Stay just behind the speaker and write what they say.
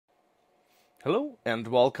Hello and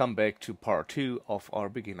welcome back to part 2 of our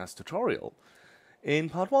beginner's tutorial. In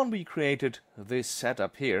part 1 we created this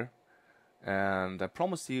setup here, and I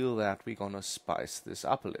promised you that we're gonna spice this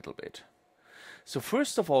up a little bit. So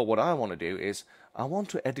first of all, what I want to do is I want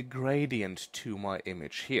to add a gradient to my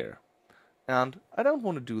image here. And I don't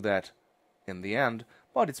want to do that in the end,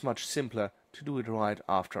 but it's much simpler to do it right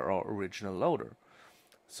after our original loader.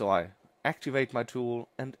 So I activate my tool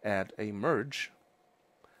and add a merge,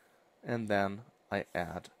 and then I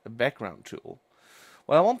add a background tool.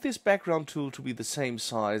 Well, I want this background tool to be the same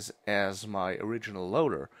size as my original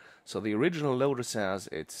loader. So the original loader says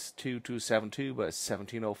it's 2272 by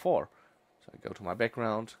 1704. So I go to my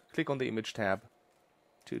background, click on the image tab,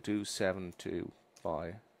 2272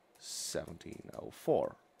 by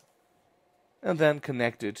 1704. And then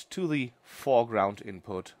connect it to the foreground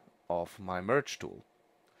input of my merge tool.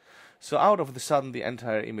 So out of the sudden the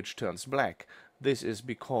entire image turns black. This is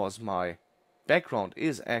because my background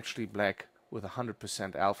is actually black with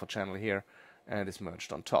 100% alpha channel here and is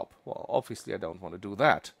merged on top. Well, obviously I don't want to do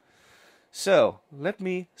that. So let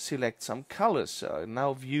me select some colors. So I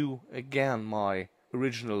now view again my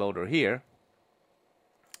original loader here.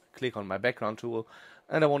 Click on my background tool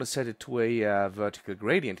and I want to set it to a vertical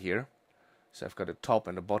gradient here. So I've got a top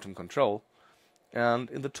and a bottom control. And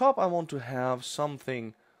in the top I want to have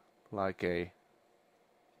something like a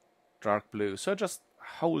dark blue. So I just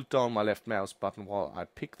hold down my left mouse button while I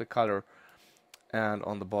pick the color, and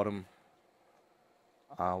on the bottom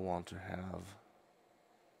I want to have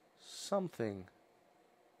something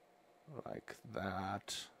like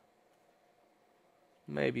that.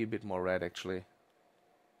 Maybe a bit more red actually.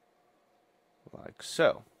 Like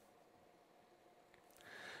so.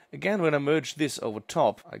 Again, when I merge this over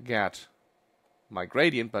top, I get my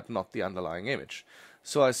gradient but not the underlying image.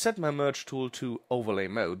 So I set my merge tool to overlay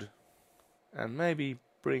mode and maybe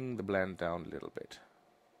bring the blend down a little bit.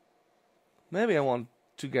 Maybe I want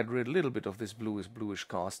to get rid a little bit of this bluish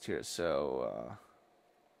cast here, so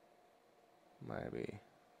maybe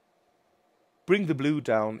bring the blue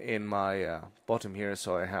down in my bottom here,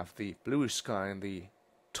 so I have the bluish sky in the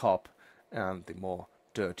top and the more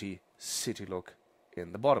dirty city look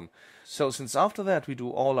in the bottom. So since after that we do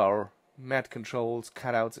all our matte controls,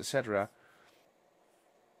 cutouts, etc.,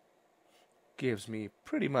 gives me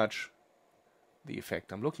pretty much the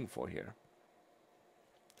effect I'm looking for here.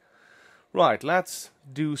 Right, let's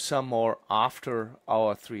do some more after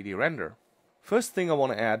our 3D render. First thing I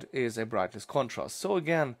want to add is a brightness contrast. So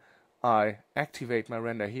again, I activate my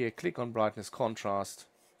render here, click on brightness contrast,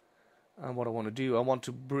 and what I want to do, I want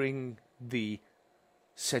to bring the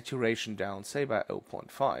saturation down, say by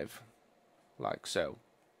 0.5, like so.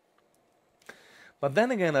 But then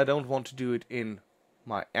again, I don't want to do it in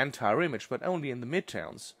my entire image, but only in the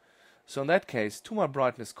midtones. So in that case, to my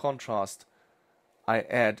brightness contrast, I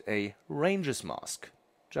add a ranges mask.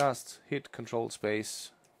 Just hit Control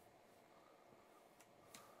Space,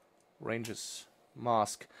 ranges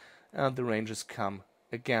mask, and the ranges come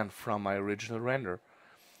again from my original render.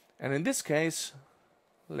 And in this case,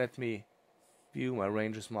 let me view my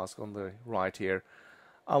ranges mask on the right here.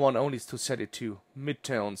 I want only to set it to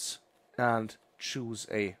midtones and choose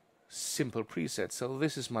a simple preset. So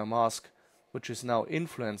this is my mask, which is now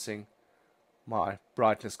influencing my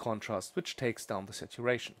brightness contrast, which takes down the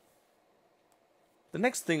saturation. The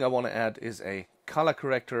next thing I want to add is a color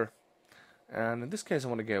corrector, and in this case I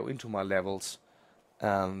want to go into my levels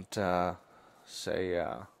and say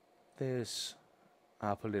this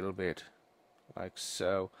up a little bit, like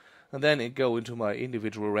so, and then it go into my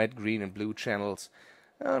individual red, green and blue channels,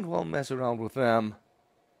 and we'll mess around with them.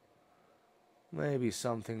 Maybe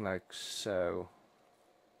something like so.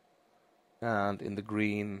 And in the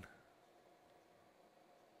green,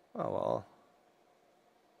 oh well,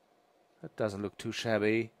 that doesn't look too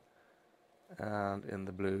shabby. And in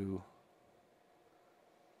the blue,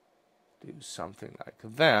 do something like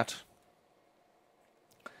that,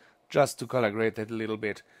 just to color grade that a little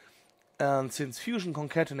bit. And since Fusion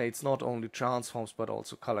concatenates not only transforms but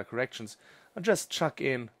also color corrections, I just chuck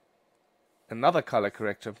in another color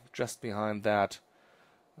corrector just behind that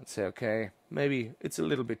and say, okay, maybe it's a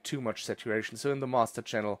little bit too much saturation. So in the master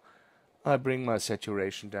channel, I bring my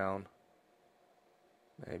saturation down,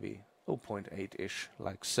 maybe 0.8-ish,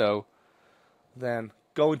 like so. Then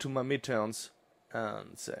go into my midtones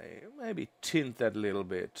and say, maybe tint that a little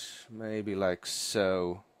bit, maybe like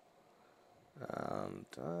so. And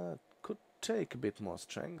could take a bit more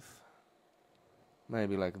strength,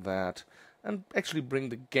 maybe like that. And actually bring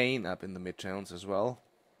the gain up in the midtones as well,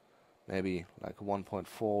 maybe like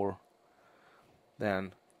 1.4.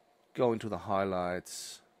 Then go into the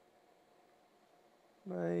highlights,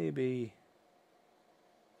 maybe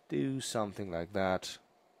do something like that.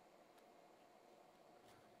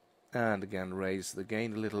 And again, raise the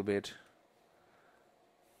gain a little bit.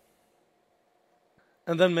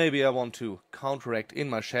 And then maybe I want to counteract in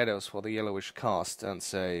my shadows for the yellowish cast and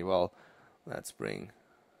say, well, let's bring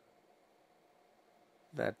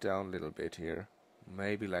that down a little bit here.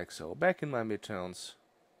 Maybe like so. Back in my midtones.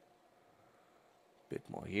 Bit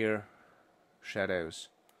more here. Shadows.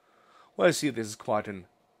 Well, you see, this is quite an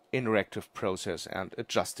interactive process, and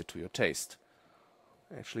adjust it to your taste.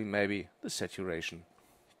 Actually, maybe the saturation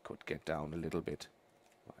could get down a little bit.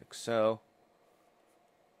 Like so.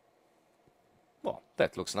 Well,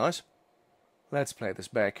 that looks nice. Let's play this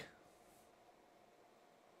back.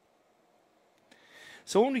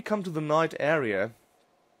 So when we come to the night area,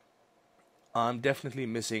 I'm definitely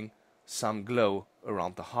missing some glow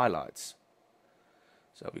around the highlights.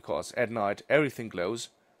 So because at night everything glows,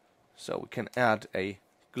 so we can add a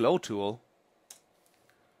glow tool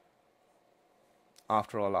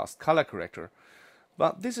after our last color corrector.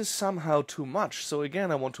 But this is somehow too much, so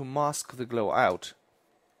again I want to mask the glow out.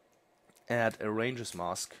 Add a ranges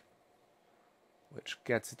mask, which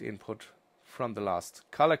gets its input from the last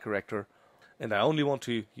color corrector, and I only want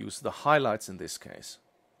to use the highlights in this case.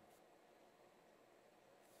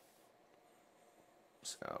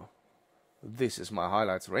 So this is my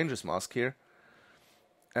highlights ranges mask here,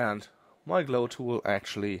 and my glow tool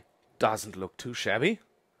actually doesn't look too shabby.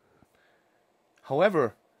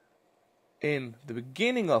 However, in the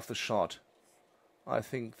beginning of the shot, I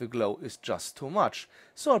think the glow is just too much,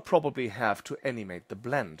 so I probably have to animate the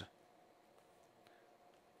blend.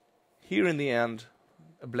 Here in the end,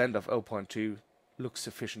 a blend of 0.2 looks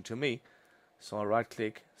sufficient to me, so I right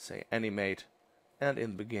click, say animate, and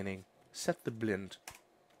in the beginning set the blend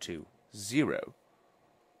to 0.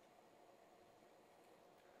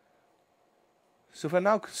 So if I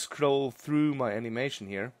now scroll through my animation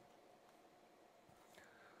here,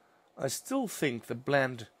 I still think the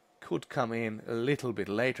blend could come in a little bit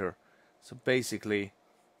later, so basically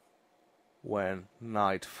when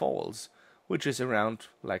night falls, which is around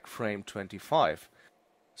like frame 25.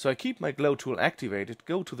 So I keep my glow tool activated,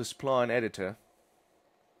 go to the spline editor,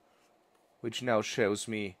 which now shows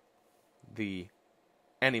me the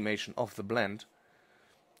animation of the blend,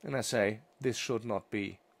 and I say this should not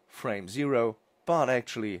be frame 0, but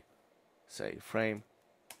actually say frame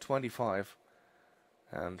 25,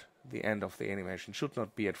 and the end of the animation should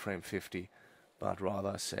not be at frame 50, but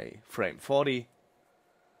rather say frame 40.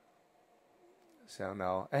 So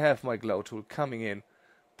now I have my glow tool coming in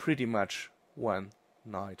pretty much when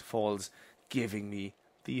night falls, giving me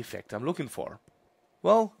the effect I'm looking for.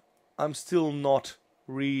 Well, I'm still not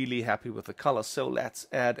really happy with the color, so let's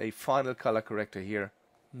add a final color corrector here.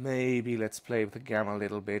 Maybe let's play with the gamma a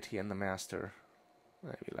little bit here in the master.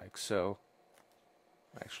 Maybe like so.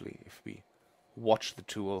 Actually, if we watch the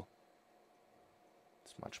tool,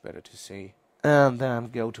 it's much better to see. And then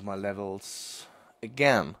go to my levels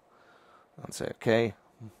again and say, okay,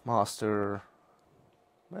 master,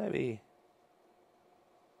 maybe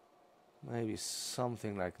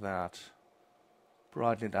something like that.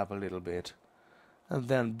 Brighten it up a little bit, and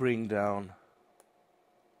then bring down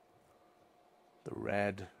the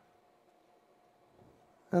red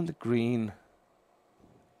and the green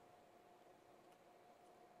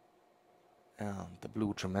and the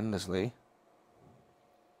blue tremendously.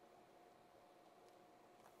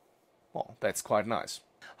 Well, that's quite nice.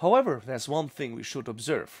 However, there's one thing we should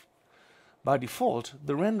observe. By default,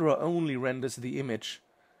 the renderer only renders the image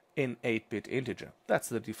in 8-bit integer. That's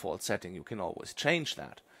the default setting. You can always change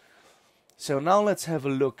that. So now let's have a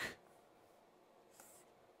look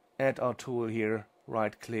at our tool here,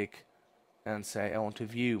 right click and say I want to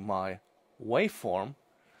view my waveform.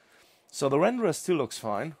 So the renderer still looks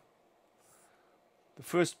fine. The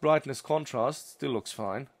first brightness contrast still looks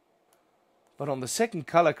fine. But on the second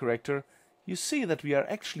color corrector, you see that we are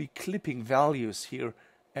actually clipping values here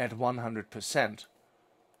at 100%.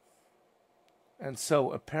 And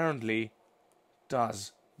so apparently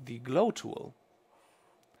does the glow tool.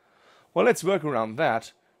 Well, let's work around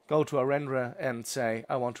that. Go to our renderer and say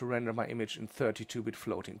I want to render my image in 32-bit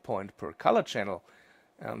floating point per color channel.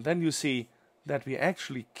 And then you see that we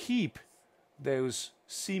actually keep those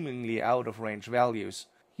seemingly out of range values.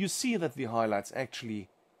 You see that the highlights actually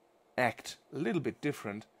act a little bit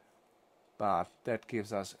different, but that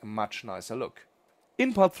gives us a much nicer look.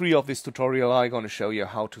 In part 3 of this tutorial, I'm going to show you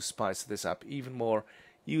how to spice this up even more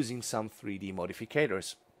using some 3D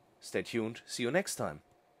modificators. Stay tuned, see you next time.